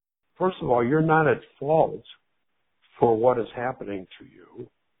first of all, you're not at fault for what is happening to you,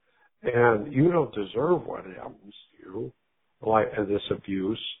 and you don't deserve what happens to you, like this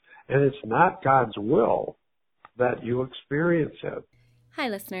abuse, and it's not God's will that you experience it. Hi,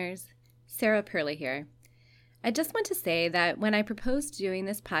 listeners. Sarah Perley here. I just want to say that when I proposed doing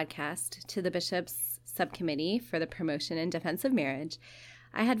this podcast to the Bishop's Subcommittee for the Promotion and Defense of Marriage,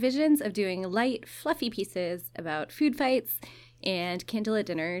 I had visions of doing light, fluffy pieces about food fights and candlelit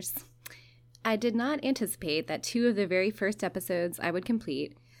dinners. I did not anticipate that 2 of the very first episodes I would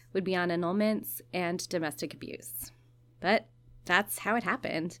complete would be on annulments and domestic abuse. But that's how it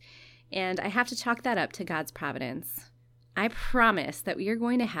happened, and I have to chalk that up to God's providence. I promise that we are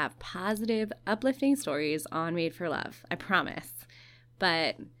going to have positive, uplifting stories on Made for Love. I promise.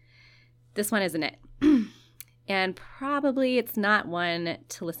 But this one isn't it. And probably it's not one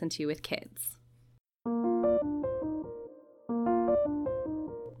to listen to with kids.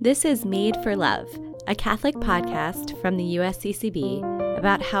 This is Made for Love, a Catholic podcast from the USCCB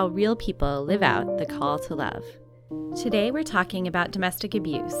about how real people live out the call to love. Today we're talking about domestic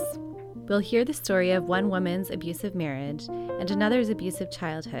abuse. We'll hear the story of one woman's abusive marriage and another's abusive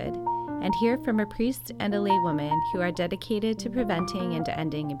childhood, and hear from a priest and a laywoman who are dedicated to preventing and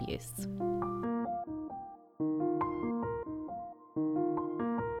ending abuse.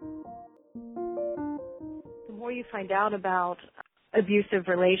 The more you find out about abusive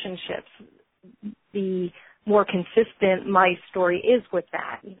relationships, the more consistent my story is with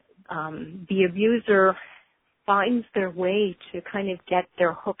that. The abuser finds their way to kind of get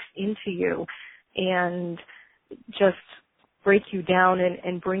their hooks into you and just break you down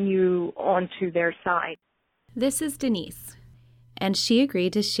and bring you onto their side. This is Denise, and she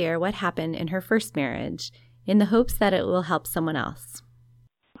agreed to share what happened in her first marriage in the hopes that it will help someone else.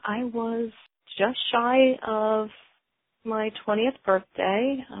 I was just shy of my 20th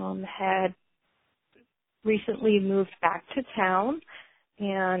birthday, had recently moved back to town,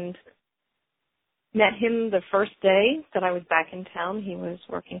 and met him the first day that I was back in town. He was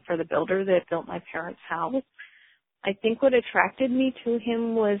working for the builder that built my parents' house. I think what attracted me to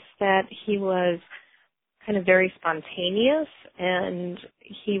him was that he was kind of very spontaneous, and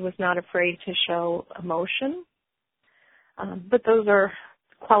he was not afraid to show emotion. But those are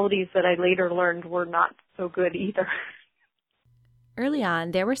qualities that I later learned were not so good either. Early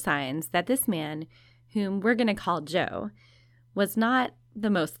on, there were signs that this man, whom we're going to call Joe, was not the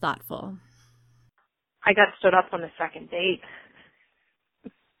most thoughtful. I got stood up on the second date.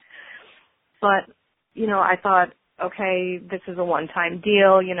 But, I thought, okay, this is a one-time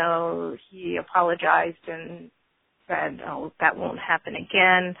deal. He apologized and said, oh, that won't happen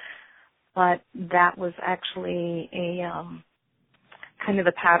again. But that was actually a kind of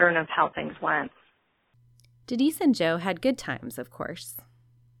the pattern of how things went. Denise and Joe had good times, of course.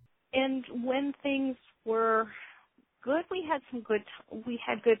 And when things were good, we had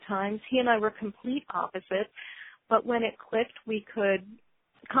good times. He and I were complete opposites, but when it clicked, we could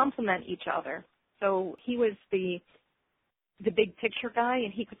complement each other. So he was the big picture guy,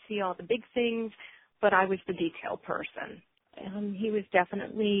 and he could see all the big things, but I was the detail person. He was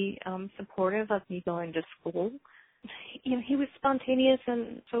definitely supportive of me going to school. He was spontaneous,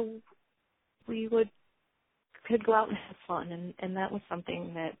 and so we could go out and have fun, and that was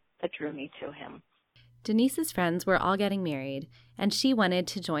something that drew me to him. Denise's friends were all getting married, and she wanted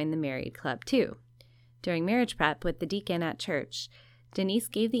to join the married club too. During marriage prep with the deacon at church, Denise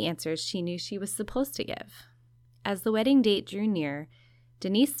gave the answers she knew she was supposed to give. As the wedding date drew near,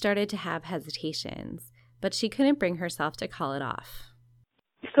 Denise started to have hesitations, but she couldn't bring herself to call it off.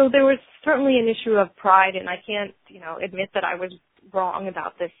 So there was certainly an issue of pride, and I can't, admit that I was wrong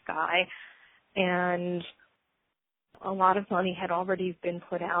about this guy. And a lot of money had already been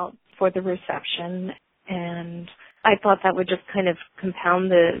put out for the reception, and I thought that would just kind of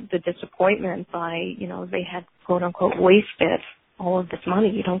compound the disappointment by, they had quote unquote wasted all of this money.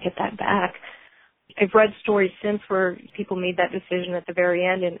 You don't get that back. I've read stories since where people made that decision at the very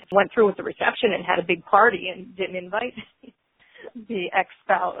end and went through with the reception and had a big party and didn't invite the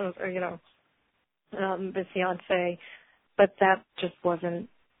ex-spouse or, the fiancé. But that just wasn't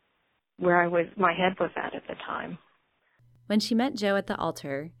where my head was at the time. When she met Joe at the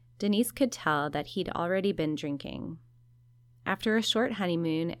altar, Denise could tell that he'd already been drinking. After a short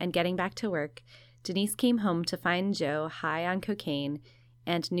honeymoon and getting back to work, Denise came home to find Joe high on cocaine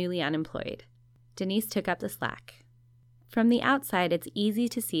and newly unemployed. Denise took up the slack. From the outside, it's easy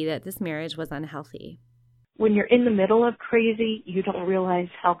to see that this marriage was unhealthy. When you're in the middle of crazy, you don't realize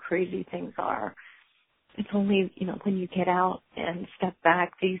how crazy things are. It's only, when you get out and step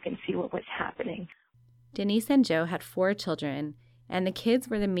back that you can see what was happening. Denise and Joe had 4 children, and the kids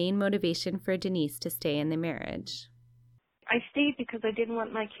were the main motivation for Denise to stay in the marriage. I stayed because I didn't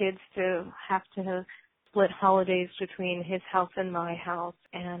want my kids to have to split holidays between his house and my house,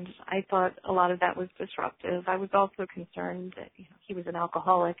 and I thought a lot of that was disruptive. I was also concerned that he was an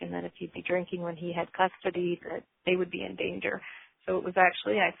alcoholic and that if he'd be drinking when he had custody, that they would be in danger. So it was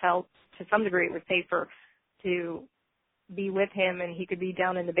actually, I felt to some degree it was safer to be with him, and he could be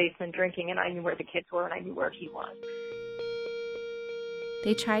down in the basement drinking, and I knew where the kids were and I knew where he was.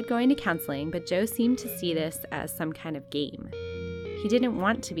 They tried going to counseling, but Joe seemed to see this as some kind of game. He didn't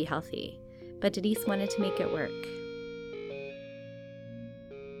want to be healthy, but Denise wanted to make it work.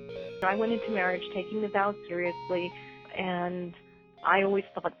 I went into marriage taking the vows seriously, and I always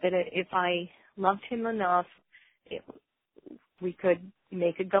thought that if I loved him enough, we could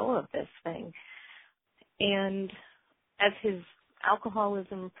make a go of this thing. And as his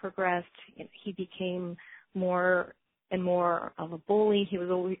alcoholism progressed, he became more and more of a bully. He was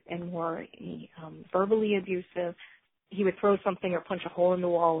always and more verbally abusive. He would throw something or punch a hole in the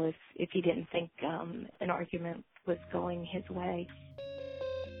wall if he didn't think an argument was going his way.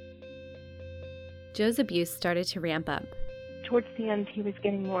 Joe's abuse started to ramp up. Towards the end, he was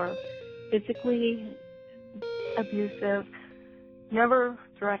getting more physically abusive. Never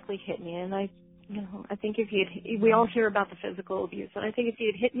directly hit me, and I think if we all hear about the physical abuse, and I think if he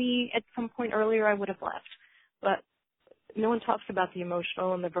had hit me at some point earlier, I would have left. But no one talks about the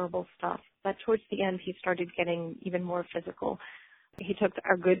emotional and the verbal stuff. But towards the end, he started getting even more physical. He took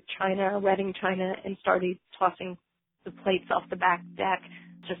our good china, our wedding china, and started tossing the plates off the back deck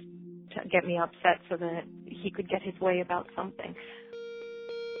just to get me upset so that he could get his way about something.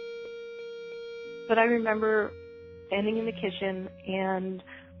 But I remember standing in the kitchen, and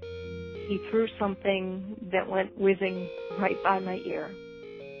he threw something that went whizzing right by my ear.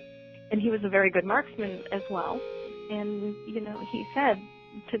 And he was a very good marksman as well. And, he said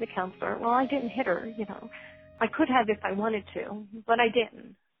to the counselor, well, I didn't hit her, I could have if I wanted to, but I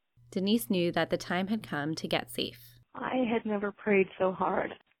didn't. Denise knew that the time had come to get safe. I had never prayed so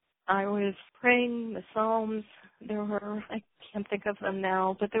hard. I was praying the Psalms. There were, I can't think of them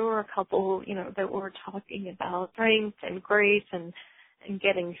now, but there were a couple, that were talking about strength and grace and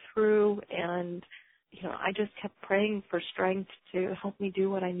getting through. And, I just kept praying for strength to help me do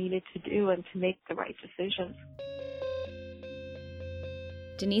what I needed to do and to make the right decisions.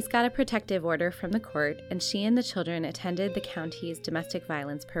 Denise got a protective order from the court, and she and the children attended the county's domestic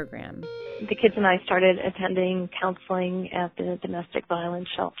violence program. The kids and I started attending counseling at the domestic violence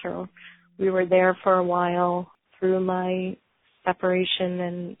shelter. We were there for a while through my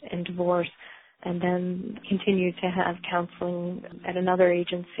separation and divorce, and then continued to have counseling at another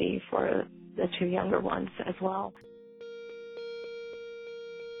agency for the two younger ones as well.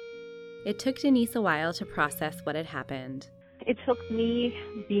 It took Denise a while to process what had happened. It took me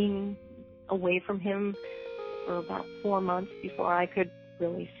being away from him for about 4 months before I could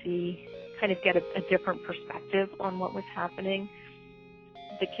really kind of get a different perspective on what was happening.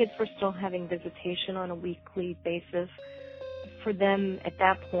 The kids were still having visitation on a weekly basis. For them, at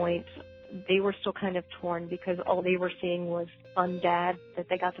that point, they were still kind of torn because all they were seeing was fun dad that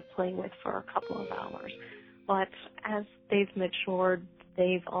they got to play with for a couple of hours. But as they've matured,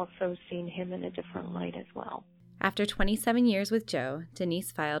 they've also seen him in a different light as well. After 27 years with Joe,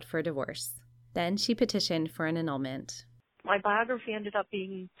 Denise filed for divorce. Then she petitioned for an annulment. My biography ended up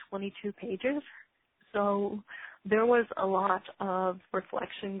being 22 pages, so there was a lot of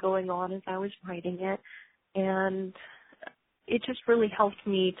reflection going on as I was writing it, and it just really helped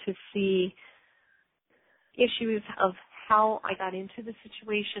me to see issues of how I got into the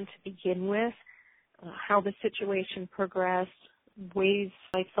situation to begin with, how the situation progressed, ways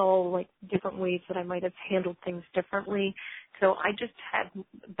I saw, like different ways that I might have handled things differently. So I just had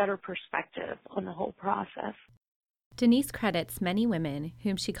better perspective on the whole process. Denise credits many women,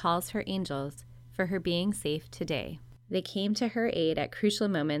 whom she calls her angels, for her being safe today. They came to her aid at crucial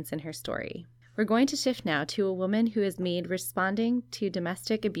moments in her story. We're going to shift now to a woman who has made responding to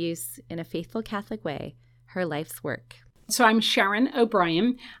domestic abuse in a faithful Catholic way her life's work. So I'm Sharon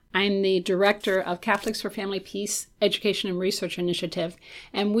O'Brien. I'm the director of Catholics for Family Peace Education and Research Initiative,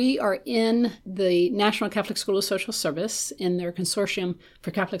 and we are in the National Catholic School of Social Service in their Consortium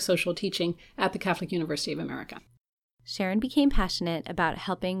for Catholic Social Teaching at the Catholic University of America. Sharon became passionate about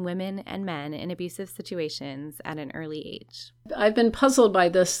helping women and men in abusive situations at an early age. I've been puzzled by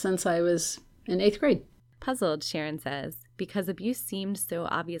this since I was in 8th grade. Puzzled, Sharon says, because abuse seemed so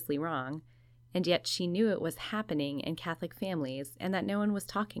obviously wrong, and yet she knew it was happening in Catholic families and that no one was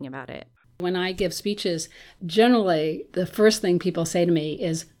talking about it. When I give speeches, generally the first thing people say to me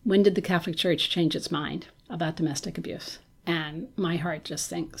is, when did the Catholic Church change its mind about domestic abuse? And my heart just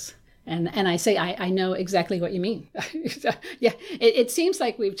sinks. And I say, I know exactly what you mean. Yeah, it seems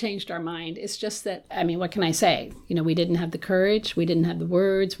like we've changed our mind. It's just that, I mean, what can I say? We didn't have the courage, we didn't have the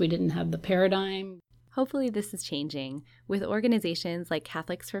words, we didn't have the paradigm. Hopefully this is changing with organizations like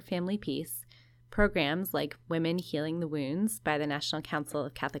Catholics for Family Peace, programs like Women Healing the Wounds by the National Council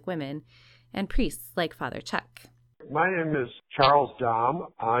of Catholic Women, and priests like Father Chuck. My name is Charles Dom.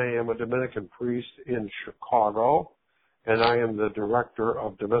 I am a Dominican priest in Chicago, and I am the Director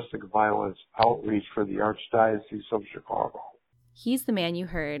of Domestic Violence Outreach for the Archdiocese of Chicago. He's the man you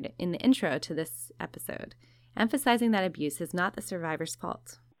heard in the intro to this episode, emphasizing that abuse is not the survivor's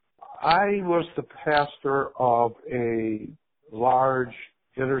fault. I was the pastor of a large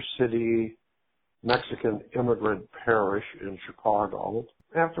inner-city Mexican immigrant parish in Chicago.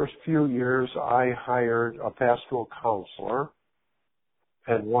 After a few years, I hired a pastoral counselor,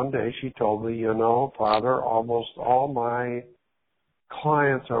 and one day she told me, Father, almost all my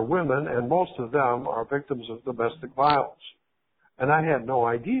clients are women, and most of them are victims of domestic violence. And I had no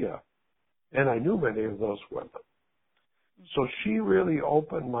idea, and I knew many of those women. So she really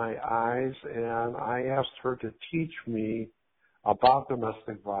opened my eyes, and I asked her to teach me about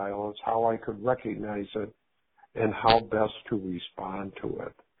domestic violence, how I could recognize it, and how best to respond to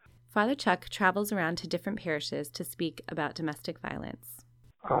it. Father Chuck travels around to different parishes to speak about domestic violence.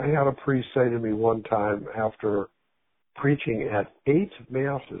 I had a priest say to me one time after preaching at 8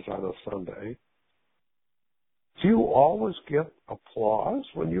 masses on a Sunday, "Do you always get applause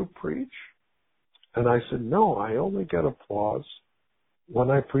when you preach?" And I said, "No, I only get applause when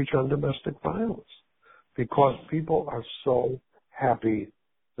I preach on domestic violence, because people are so happy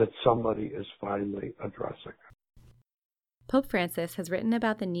that somebody is finally addressing it." Pope Francis has written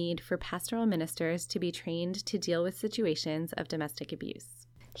about the need for pastoral ministers to be trained to deal with situations of domestic abuse.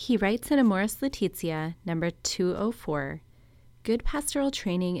 He writes in Amoris Laetitia, number 204, "Good pastoral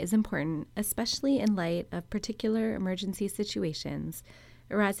training is important, especially in light of particular emergency situations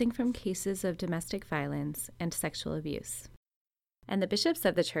arising from cases of domestic violence and sexual abuse." And the bishops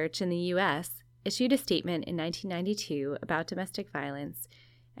of the Church in the U.S. issued a statement in 1992 about domestic violence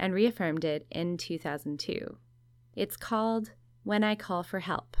and reaffirmed it in 2002. It's called When I Call for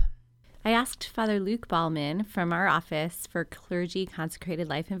Help. I asked Father Luke Ballman from our Office for Clergy, Consecrated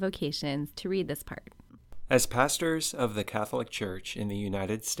Life and Vocations to read this part. As pastors of the Catholic Church in the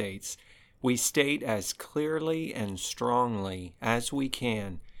United States, we state as clearly and strongly as we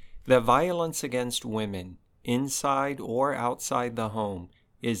can that violence against women, inside or outside the home,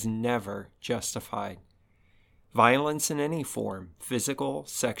 is never justified. Violence in any form, physical,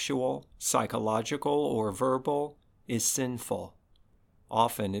 sexual, psychological, or verbal, is sinful.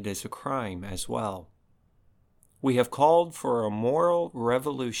 Often it is a crime as well. We have called for a moral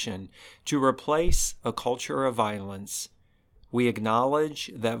revolution to replace a culture of violence. We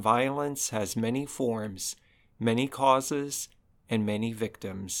acknowledge that violence has many forms, many causes, and many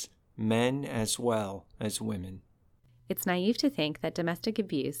victims, men as well as women. It's naive to think that domestic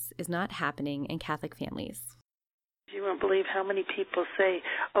abuse is not happening in Catholic families. You won't believe how many people say,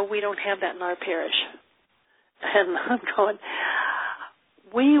 "Oh, we don't have that in our parish." And I'm going,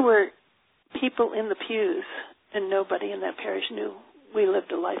 we were people in the pews, and nobody in that parish knew we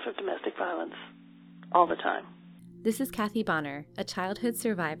lived a life of domestic violence all the time. This is Kathy Bonner, a childhood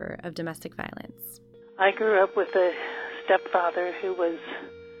survivor of domestic violence. I grew up with a stepfather who was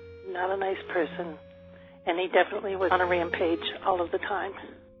not a nice person, and he definitely was on a rampage all of the time.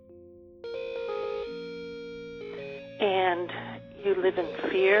 And you live in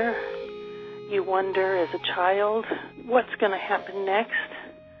fear. You wonder as a child, what's going to happen next?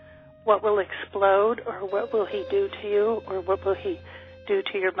 What will explode, or what will he do to you, or what will he do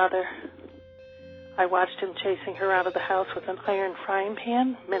to your mother? I watched him chasing her out of the house with an iron frying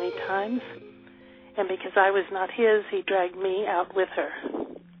pan many times, and because I was not his, he dragged me out with her.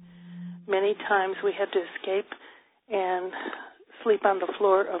 Many times we had to escape and sleep on the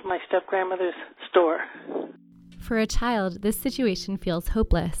floor of my step-grandmother's store. For a child, this situation feels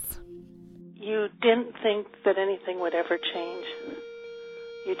hopeless. You didn't think that anything would ever change.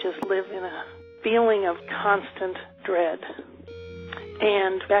 You just live in a feeling of constant dread.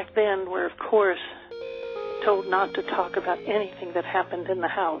 And back then, we're, of course, told not to talk about anything that happened in the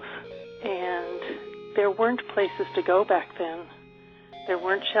house. And there weren't places to go back then. There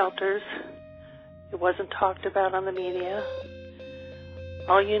weren't shelters. It wasn't talked about on the media.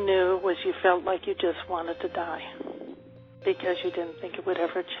 All you knew was you felt like you just wanted to die because you didn't think it would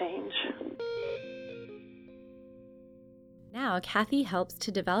ever change. Now, Kathy helps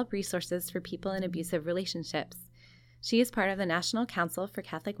to develop resources for people in abusive relationships. She is part of the National Council for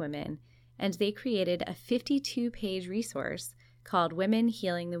Catholic Women and they created a 52-page resource called Women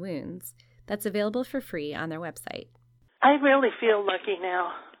Healing the Wounds that's available for free on their website. I really feel lucky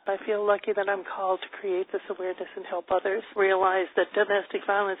now. I feel lucky that I'm called to create this awareness and help others realize that domestic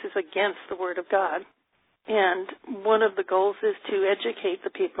violence is against the Word of God. And one of the goals is to educate the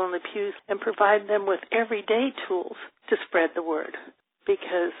people in the pews and provide them with everyday tools to spread the word.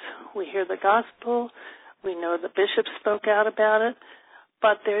 Because we hear the gospel, we know the bishop spoke out about it,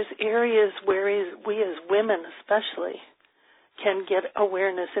 but there's areas where we as women especially can get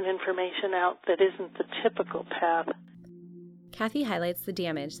awareness and information out that isn't the typical path. Kathy highlights the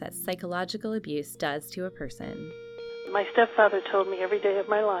damage that psychological abuse does to a person. My stepfather told me every day of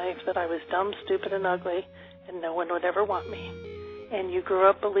my life that I was dumb, stupid, and ugly, and no one would ever want me. And you grew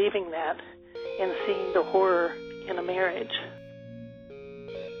up believing that and seeing the horror in a marriage.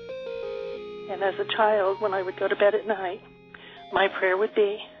 And as a child, when I would go to bed at night, my prayer would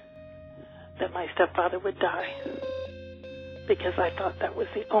be that my stepfather would die, because I thought that was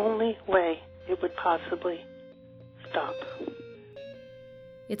the only way it would possibly stop.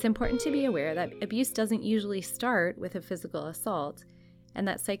 It's important to be aware that abuse doesn't usually start with a physical assault, and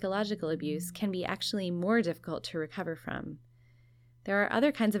that psychological abuse can be actually more difficult to recover from. There are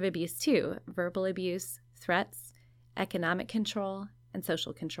other kinds of abuse too: verbal abuse, threats, economic control, and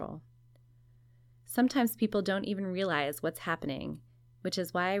social control. Sometimes people don't even realize what's happening, which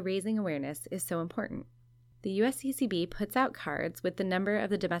is why raising awareness is so important. The USCCB puts out cards with the number of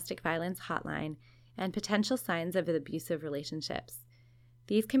the domestic violence hotline and potential signs of abusive relationships.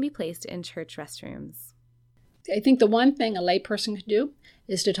 These can be placed in church restrooms. I think the one thing a layperson could do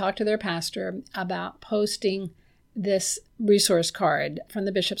is to talk to their pastor about posting this resource card from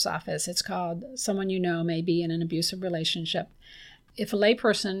the bishop's office. It's called Someone You Know May Be in an Abusive Relationship. If a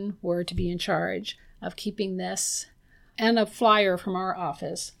layperson were to be in charge of keeping this and a flyer from our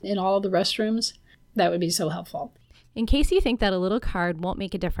office in all of the restrooms, that would be so helpful. In case you think that a little card won't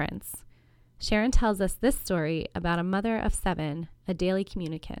make a difference, Sharon tells us this story about a mother of 7, a daily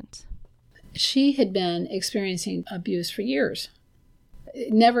communicant. She had been experiencing abuse for years,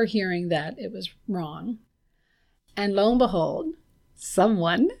 never hearing that it was wrong. And lo and behold,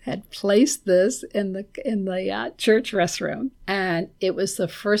 someone had placed this in the church restroom, and it was the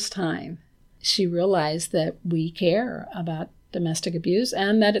first time she realized that we care about domestic abuse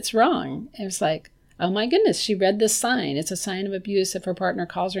and that it's wrong. It was like, oh my goodness, she read this sign. It's a sign of abuse if her partner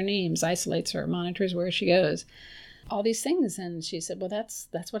calls her names, isolates her, monitors where she goes, all these things. And she said, well, that's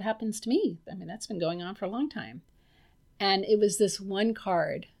what happens to me. I mean, that's been going on for a long time. And it was this one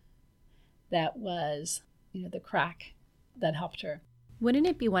card that was, the crack that helped her. Wouldn't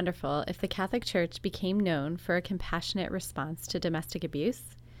it be wonderful if the Catholic Church became known for a compassionate response to domestic abuse?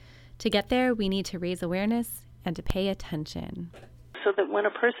 To get there, we need to raise awareness and to pay attention. So that when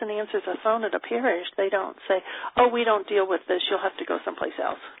a person answers a phone at a parish, they don't say, oh, we don't deal with this, you'll have to go someplace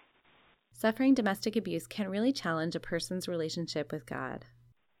else. Suffering domestic abuse can really challenge a person's relationship with God.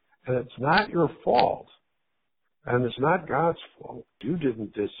 And it's not your fault. And it's not God's fault. You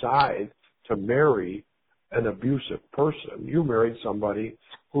didn't decide to marry an abusive person. You married somebody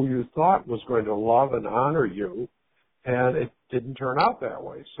who you thought was going to love and honor you, and it didn't turn out that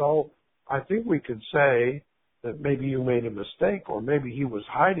way. So I think we could say that maybe you made a mistake, or maybe he was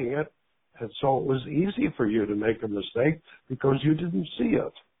hiding it, and so it was easy for you to make a mistake because you didn't see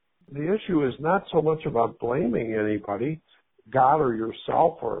it. The issue is not so much about blaming anybody, God or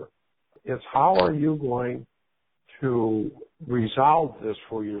yourself, or it's how are you going to resolve this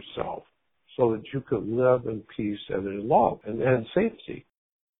for yourself so that you can live in peace and in love and safety.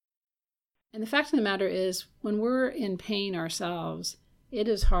 And the fact of the matter is, when we're in pain ourselves, it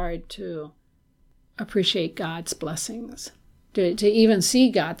is hard to appreciate God's blessings, to even see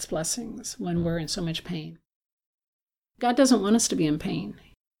God's blessings when we're in so much pain. God doesn't want us to be in pain.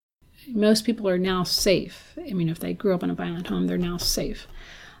 Most people are now safe. I mean, if they grew up in a violent home, they're now safe.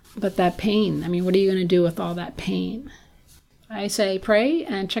 But that pain, what are you going to do with all that pain? I say pray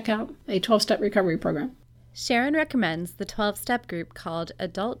and check out a 12-step recovery program. Sharon recommends the 12-step group called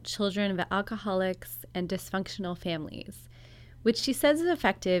Adult Children of Alcoholics and Dysfunctional Families, which she says is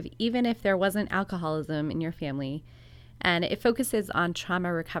effective even if there wasn't alcoholism in your family, and it focuses on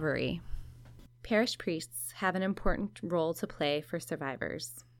trauma recovery. Parish priests have an important role to play for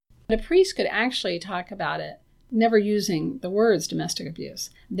survivors. A priest could actually talk about it, never using the words domestic abuse.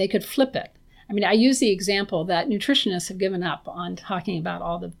 They could flip it. I use the example that nutritionists have given up on talking about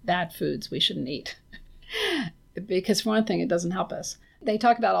all the bad foods we shouldn't eat. Because for one thing, it doesn't help us. They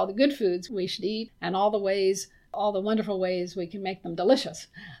talk about all the good foods we should eat and all the wonderful ways we can make them delicious,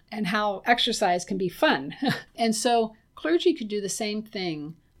 and how exercise can be fun. And so clergy could do the same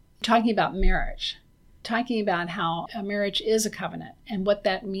thing talking about marriage, talking about how a marriage is a covenant and what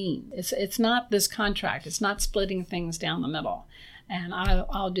that means. It's not this contract. It's not splitting things down the middle and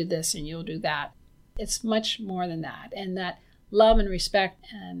I'll do this and you'll do that. It's much more than that. And that love and respect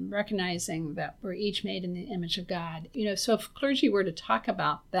and recognizing that we're each made in the image of God. So if clergy were to talk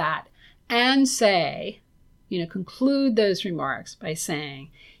about that and say, conclude those remarks by saying,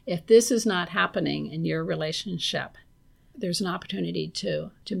 if this is not happening in your relationship, there's an opportunity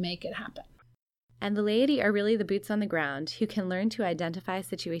to make it happen. And the laity are really the boots on the ground who can learn to identify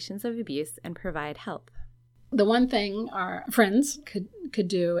situations of abuse and provide help. The one thing our friends could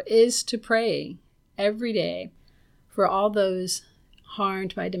do is to pray every day for all those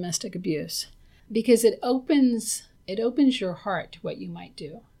harmed by domestic abuse, because it opens your heart to what you might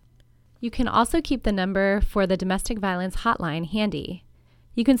do. You can also keep the number for the domestic violence hotline handy.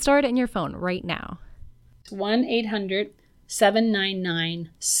 You can store it in your phone right now. It's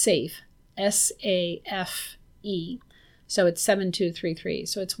 1-800-799-SAFE, S-A-F-E. So it's 7233.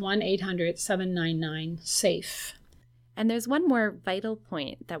 So it's 1-800-799-SAFE. And there's one more vital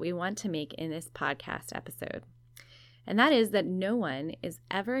point that we want to make in this podcast episode. And that is that no one is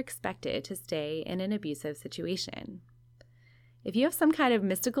ever expected to stay in an abusive situation. If you have some kind of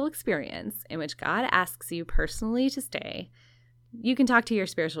mystical experience in which God asks you personally to stay, you can talk to your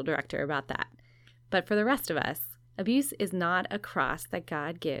spiritual director about that. But for the rest of us, abuse is not a cross that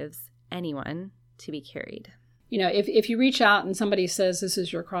God gives anyone to be carried. If you reach out and somebody says, this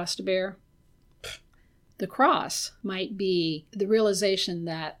is your cross to bear, the cross might be the realization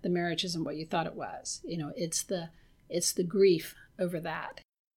that the marriage isn't what you thought it was. It's the grief over that.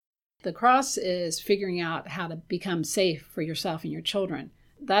 The cross is figuring out how to become safe for yourself and your children.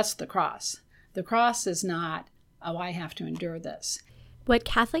 That's the cross. The cross is not, I have to endure this. What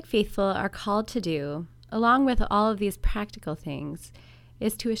Catholic faithful are called to do, along with all of these practical things,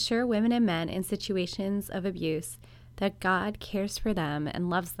 is to assure women and men in situations of abuse that God cares for them and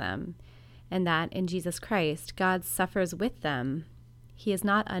loves them, and that in Jesus Christ, God suffers with them. He is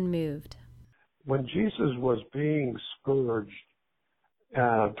not unmoved. When Jesus was being scourged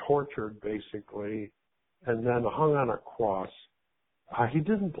and tortured, basically, and then hung on a cross, he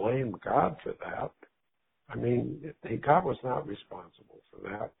didn't blame God for that. I mean, God was not responsible for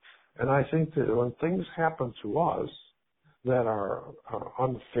that. And I think that when things happen to us that are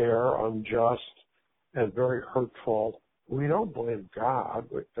unfair, unjust, and very hurtful, we don't blame God.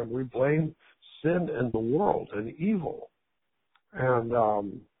 We blame sin in the world and evil. And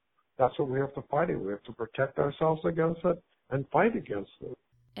that's what we have to fight against. We have to protect ourselves against it and fight against it.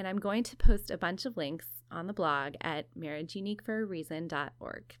 And I'm going to post a bunch of links on the blog at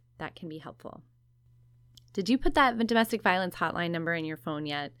marriageuniqueforareason.org. That can be helpful. Did you put that domestic violence hotline number in your phone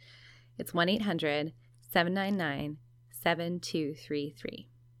yet? It's 1-800-799-7233.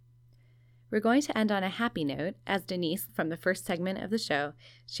 We're going to end on a happy note as Denise, from the first segment of the show,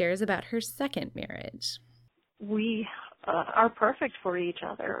 shares about her second marriage. We are perfect for each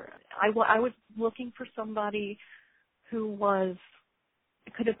other. I was looking for somebody who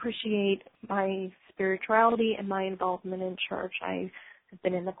could appreciate my spirituality and my involvement in church. I have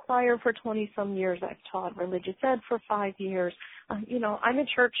been in the choir for 20-some years. I've taught religious ed for 5 years. I'm in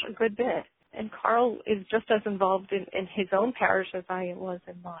church a good bit. And Carl is just as involved in his own parish as I was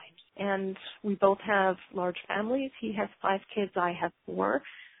in mine. And we both have large families. He has 5 kids. I have 4.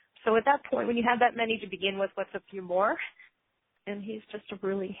 So at that point, when you have that many to begin with, what's a few more? And he's just a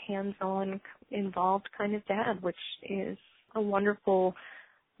really hands-on, involved kind of dad, which is a wonderful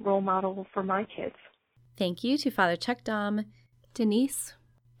role model for my kids. Thank you to Father Chuck Dahm, Denise,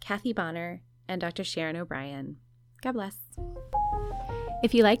 Kathy Bonner, and Dr. Sharon O'Brien. God bless.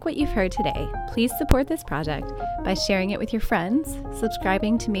 If you like what you've heard today, please support this project by sharing it with your friends,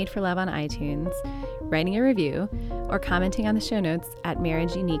 subscribing to Made for Love on iTunes, writing a review, or commenting on the show notes at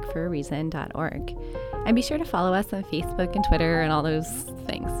marriageuniqueforareason.org. And be sure to follow us on Facebook and Twitter and all those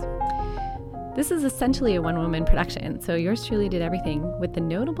things. This is essentially a one-woman production, so yours truly did everything with the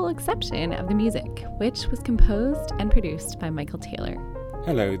notable exception of the music, which was composed and produced by Michael Taylor.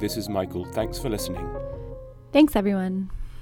 Hello, this is Michael. Thanks for listening. Thanks, everyone.